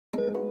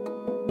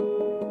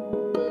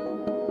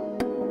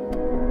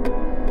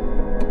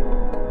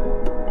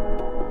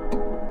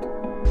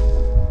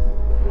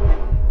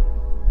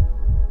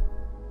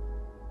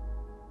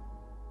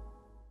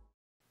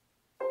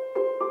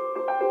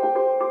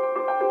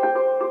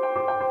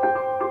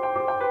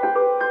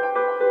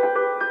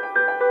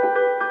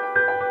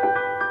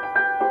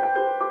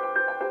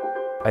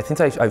I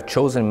think I've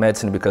chosen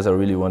medicine because I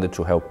really wanted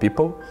to help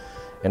people,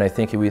 and I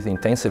think with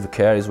intensive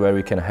care is where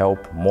we can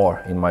help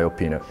more, in my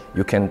opinion.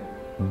 You can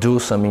do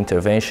some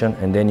intervention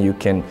and then you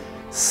can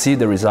see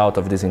the result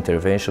of this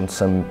intervention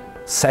some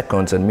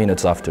seconds and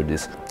minutes after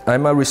this.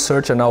 I'm a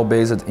researcher now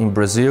based in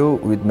Brazil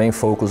with main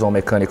focus on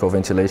mechanical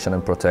ventilation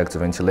and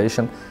protective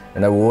ventilation,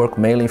 and I work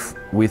mainly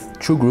with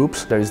two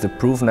groups. There is the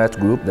ProveNet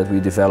group that we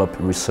develop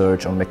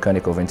research on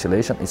mechanical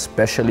ventilation,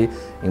 especially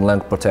in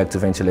lung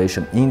protective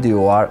ventilation in the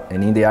OR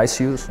and in the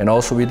ICUs, and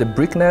also with the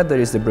BRICNet, there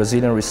is the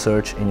Brazilian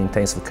Research in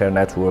Intensive Care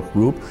Network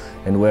group,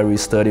 and where we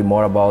study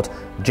more about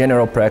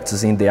general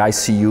practice in the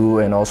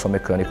ICU and also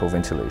mechanical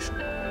ventilation.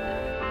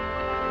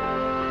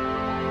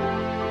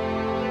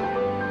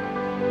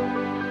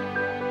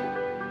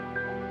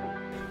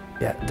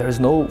 Yeah, there is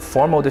no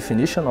formal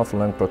definition of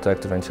lung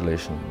protective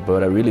ventilation,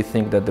 but I really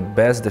think that the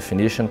best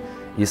definition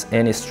is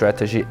any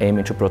strategy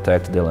aiming to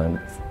protect the lung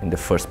in the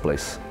first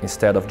place,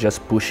 instead of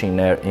just pushing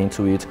air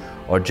into it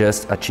or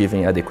just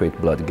achieving adequate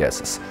blood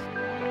gases.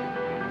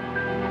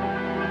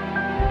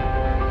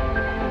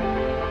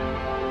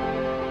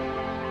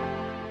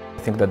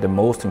 I think that the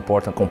most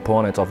important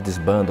component of this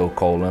bundle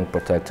called lung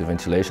protective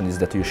ventilation is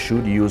that you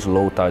should use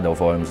low tidal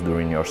volumes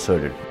during your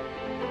surgery.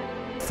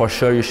 For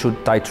sure, you should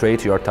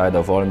titrate your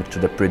tidal volume to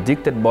the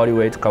predicted body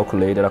weight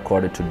calculated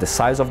according to the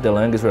size of the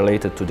lung is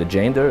related to the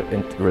gender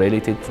and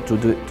related to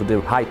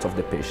the height of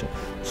the patient.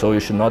 So you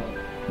should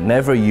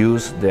never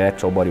use the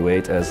actual body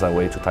weight as a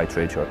way to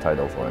titrate your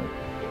tidal volume.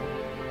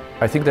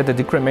 I think that the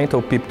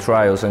decremental PEEP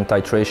trials and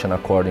titration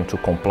according to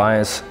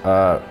compliance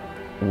are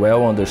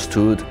well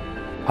understood.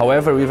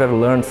 However, we have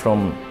learned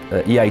from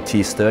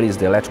EIT studies,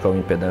 the electrical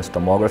impedance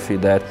tomography,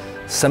 that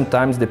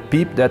sometimes the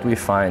PEEP that we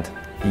find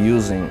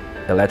using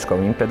electrical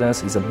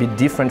impedance is a bit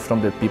different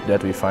from the PEEP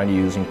that we find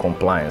using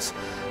compliance.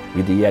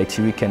 With the EIT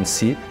we can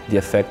see the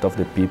effect of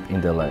the PEEP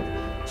in the lung.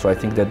 So I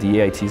think that the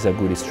EIT is a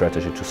good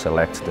strategy to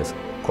select the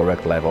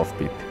correct level of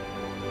PEEP.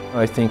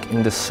 I think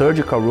in the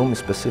surgical room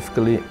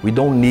specifically, we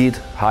don't need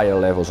higher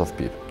levels of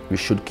PEEP. We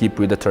should keep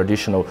with the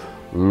traditional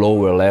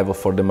lower level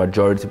for the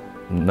majority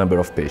number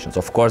of patients.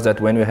 Of course,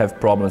 that when we have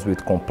problems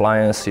with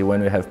compliance,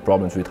 when we have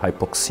problems with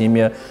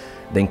hypoxemia,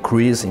 the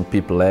increase in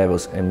PEEP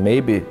levels and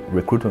maybe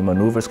recruitment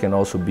maneuvers can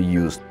also be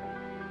used.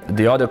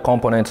 The other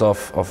components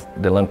of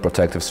the lung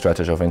protective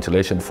strategy of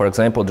ventilation, for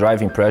example,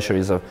 driving pressure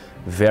is a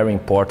very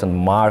important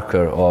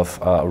marker of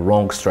a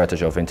wrong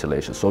strategy of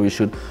ventilation. So we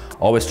should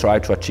always try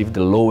to achieve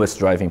the lowest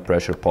driving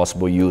pressure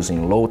possible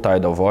using low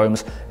tidal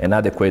volumes and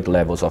adequate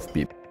levels of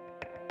PEEP.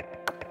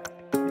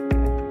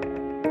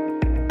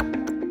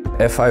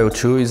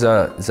 FiO2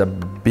 is a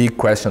big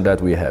question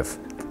that we have.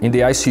 In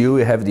the ICU,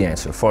 we have the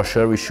answer. For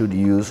sure, we should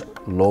use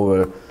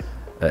lower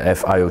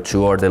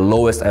FiO2 or the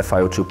lowest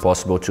FiO2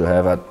 possible to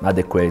have an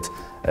adequate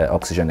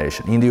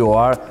oxygenation. In the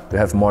OR, we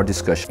have more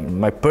discussion.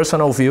 My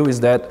personal view is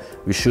that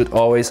we should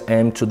always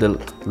aim to the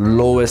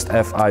lowest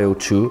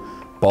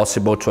FiO2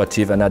 possible to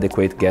achieve an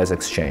adequate gas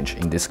exchange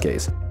in this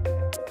case.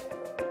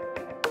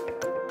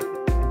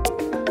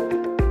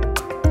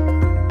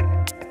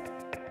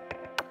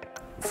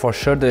 For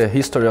sure, the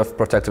history of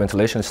protective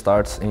ventilation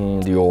starts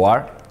in the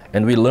OR.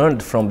 And we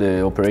learned from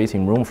the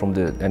operating room, from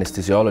the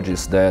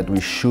anesthesiologists, that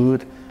we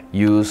should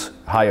use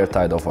higher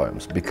tidal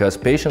volumes because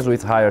patients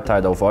with higher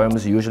tidal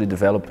volumes usually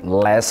develop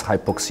less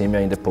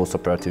hypoxemia in the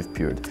postoperative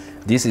period.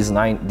 This is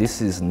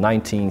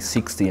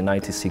 1960 and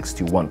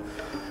 1961.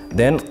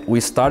 Then we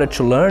started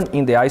to learn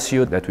in the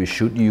ICU that we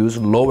should use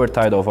lower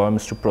tidal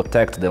volumes to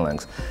protect the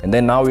lungs. And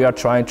then now we are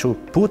trying to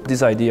put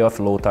this idea of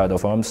low tidal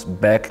volumes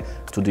back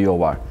to the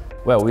OR.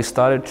 Well, we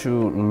started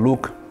to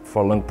look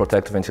for lung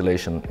protective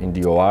ventilation in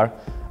the OR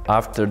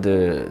after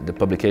the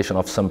publication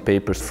of some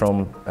papers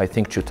from, I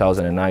think,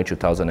 2009,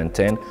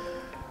 2010,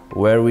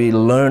 where we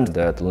learned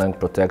that lung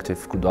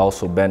protective could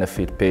also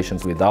benefit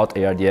patients without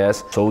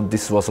ARDS. So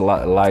this was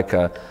like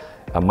a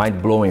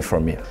mind-blowing for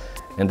me.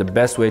 And the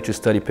best way to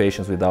study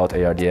patients without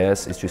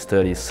ARDS is to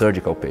study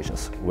surgical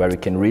patients, where we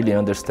can really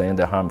understand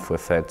the harmful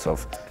effects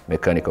of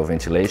mechanical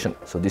ventilation.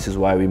 So this is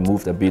why we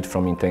moved a bit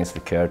from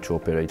intensive care to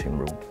operating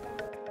room.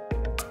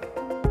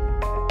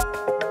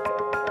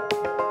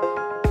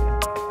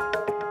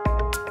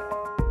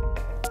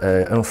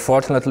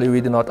 Unfortunately,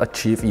 we did not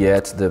achieve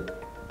yet the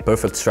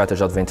perfect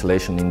strategy of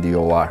ventilation in the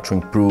OR to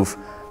improve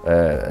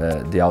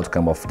the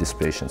outcome of these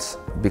patients.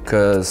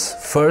 Because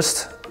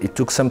first, it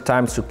took some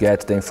time to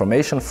get the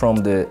information from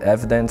the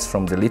evidence,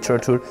 from the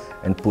literature,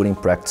 and put in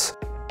practice.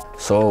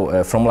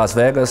 So from Las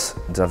Vegas,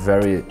 it's a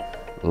very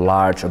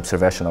large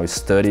observational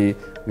study.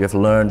 We have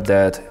learned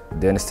that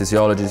the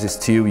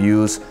anesthesiologists still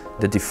use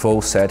the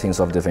default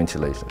settings of the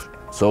ventilation.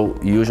 So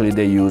usually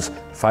they use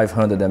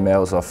 500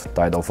 ml of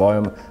tidal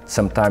volume,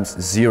 sometimes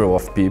 0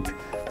 of PEEP.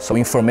 So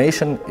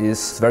information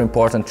is very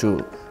important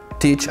to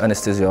teach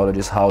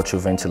anesthesiologists how to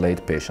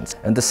ventilate patients.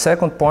 And the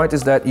second point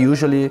is that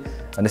usually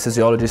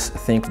anesthesiologists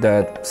think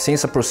that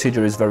since a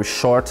procedure is very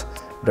short,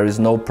 there is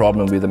no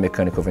problem with the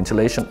mechanical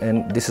ventilation,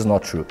 and this is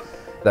not true.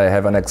 I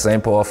have an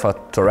example of a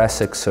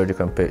thoracic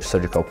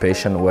surgical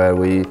patient where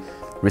we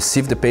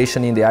received the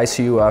patient in the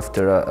ICU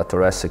after a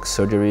thoracic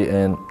surgery,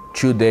 and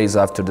 2 days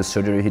after the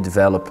surgery he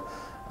developed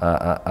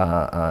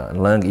a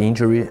lung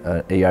injury,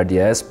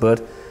 ARDS,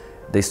 but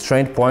the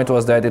strange point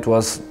was that it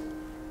was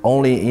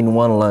only in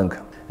one lung.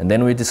 And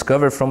then we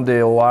discovered from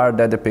the OR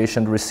that the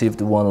patient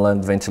received one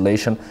lung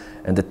ventilation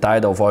and the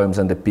tidal volumes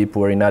and the PEEP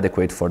were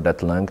inadequate for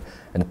that lung,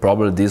 and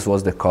probably this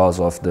was the cause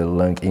of the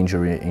lung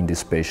injury in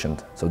this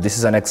patient. So this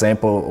is an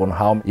example on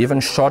how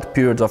even short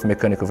periods of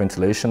mechanical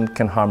ventilation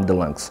can harm the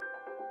lungs.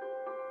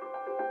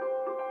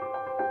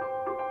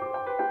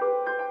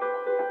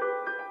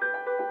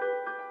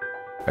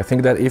 I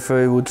think that if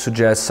I would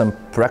suggest some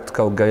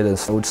practical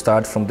guidance, I would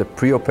start from the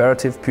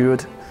preoperative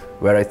period,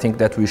 where I think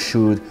that we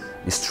should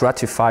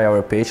stratify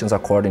our patients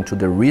according to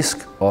the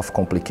risk of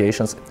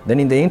complications. Then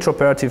in the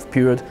intraoperative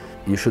period,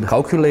 you should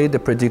calculate the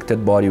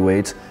predicted body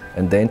weight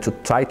and then to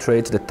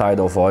titrate the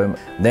tidal volume.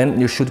 Then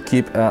you should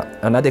keep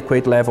an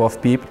adequate level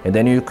of PEEP, and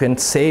then you can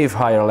save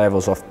higher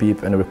levels of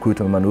PEEP and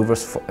recruitment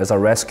maneuvers as a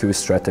rescue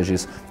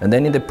strategies. And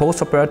then in the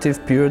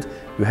postoperative period,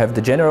 you have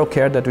the general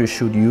care that we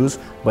should use,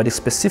 but it's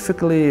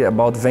specifically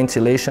about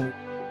ventilation.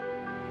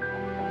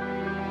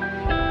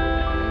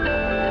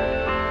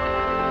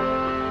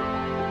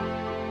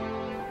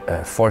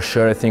 For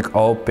sure, I think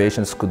all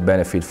patients could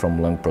benefit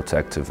from lung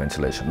protective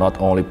ventilation, not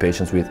only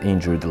patients with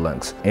injured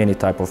lungs. Any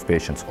type of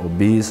patients,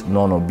 obese,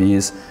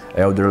 non-obese,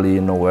 elderly,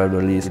 no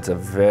elderly. It's a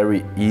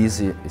very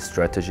easy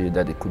strategy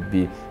that it could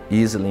be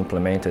easily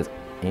implemented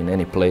in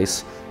any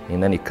place,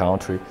 in any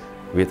country,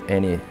 with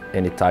any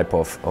type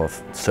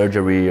of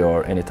surgery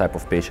or any type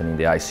of patient in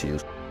the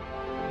ICUs.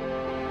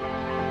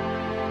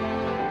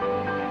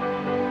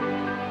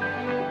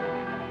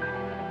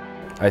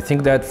 I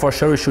think that for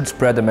sure we should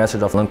spread the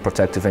message of lung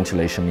protective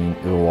ventilation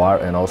in OR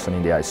and also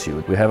in the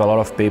ICU. We have a lot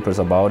of papers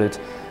about it,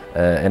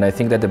 and I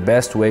think that the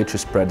best way to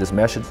spread this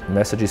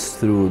message is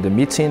through the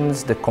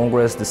meetings, the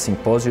congress, the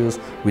symposiums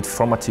with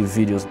formative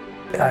videos.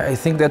 I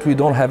think that we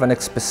don't have a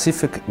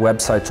specific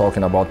website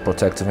talking about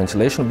protective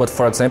ventilation, but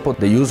for example,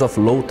 the use of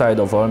low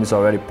tidal volume is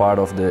already part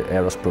of the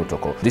EROS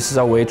protocol. This is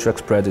a way to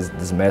express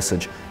this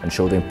message and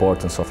show the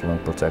importance of lung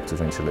protective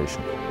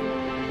ventilation.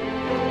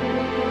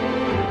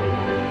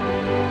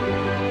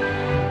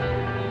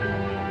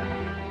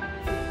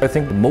 I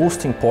think the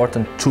most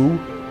important tool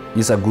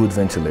is a good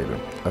ventilator,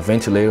 a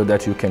ventilator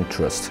that you can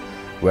trust,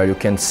 where you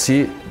can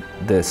see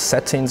the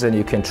settings and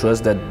you can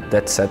trust that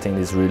that setting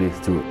is really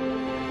true.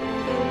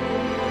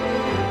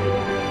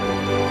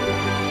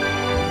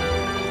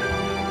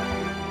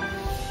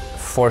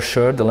 For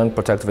sure, the lung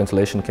protective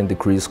ventilation can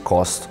decrease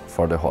cost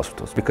for the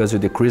hospitals because you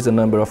decrease the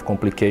number of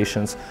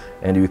complications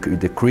and you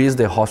decrease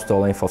the hospital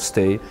length of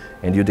stay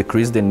and you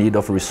decrease the need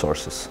of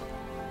resources.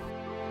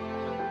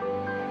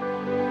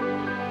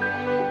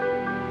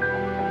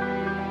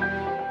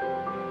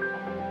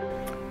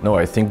 No,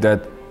 I think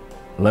that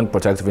lung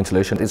protective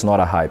ventilation is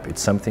not a hype.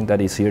 It's something that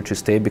is here to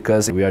stay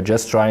because we are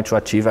just trying to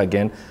achieve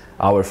again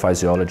our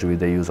physiology with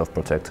the use of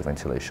protective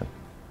ventilation.